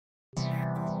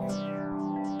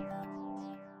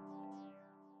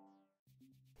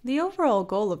The overall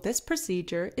goal of this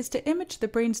procedure is to image the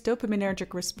brain's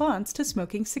dopaminergic response to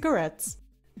smoking cigarettes.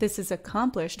 This is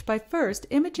accomplished by first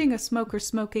imaging a smoker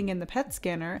smoking in the PET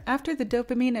scanner after the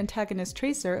dopamine antagonist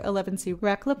tracer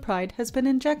 11C-raclopride has been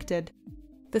injected.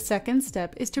 The second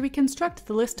step is to reconstruct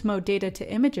the list mode data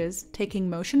to images,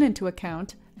 taking motion into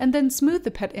account, and then smooth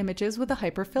the PET images with a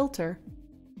hyperfilter.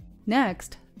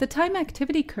 Next, the time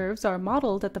activity curves are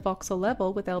modeled at the voxel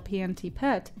level with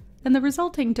lp-ntPET, and the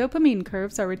resulting dopamine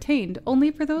curves are retained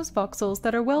only for those voxels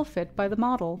that are well fit by the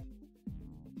model.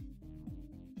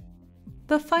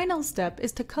 The final step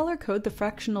is to color code the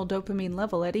fractional dopamine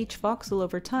level at each voxel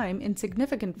over time in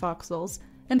significant voxels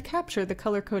and capture the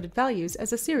color-coded values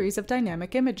as a series of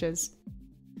dynamic images.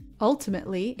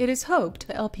 Ultimately, it is hoped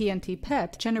the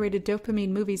lp-ntPET generated dopamine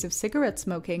movies of cigarette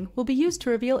smoking will be used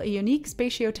to reveal a unique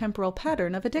spatiotemporal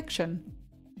pattern of addiction.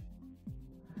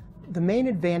 The main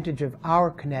advantage of our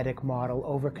kinetic model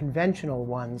over conventional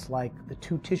ones like the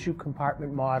two-tissue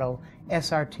compartment model,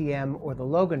 SRTM, or the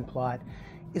Logan plot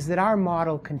is that our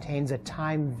model contains a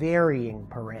time-varying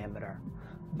parameter.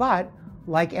 But,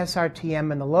 like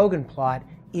SRTM and the Logan plot,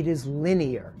 it is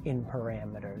linear in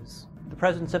parameters. The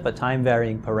presence of a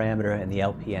time-varying parameter in the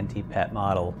lp-ntPET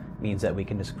model means that we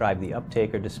can describe the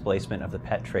uptake or displacement of the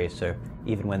PET tracer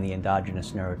even when the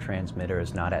endogenous neurotransmitter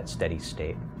is not at steady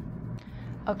state.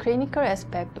 A clinical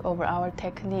aspect of our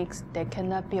techniques that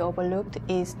cannot be overlooked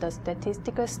is the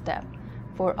statistical step,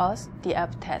 for us the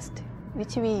F-test,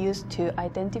 which we use to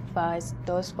identify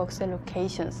those voxel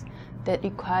locations that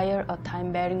require a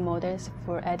time-varying models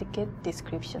for adequate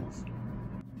descriptions.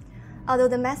 Although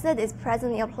the method is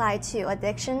presently applied to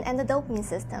addiction and the dopamine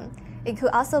system, it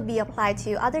could also be applied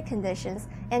to other conditions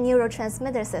and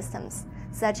neurotransmitter systems,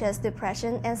 such as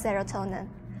depression and serotonin.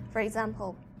 For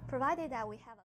example, provided that we have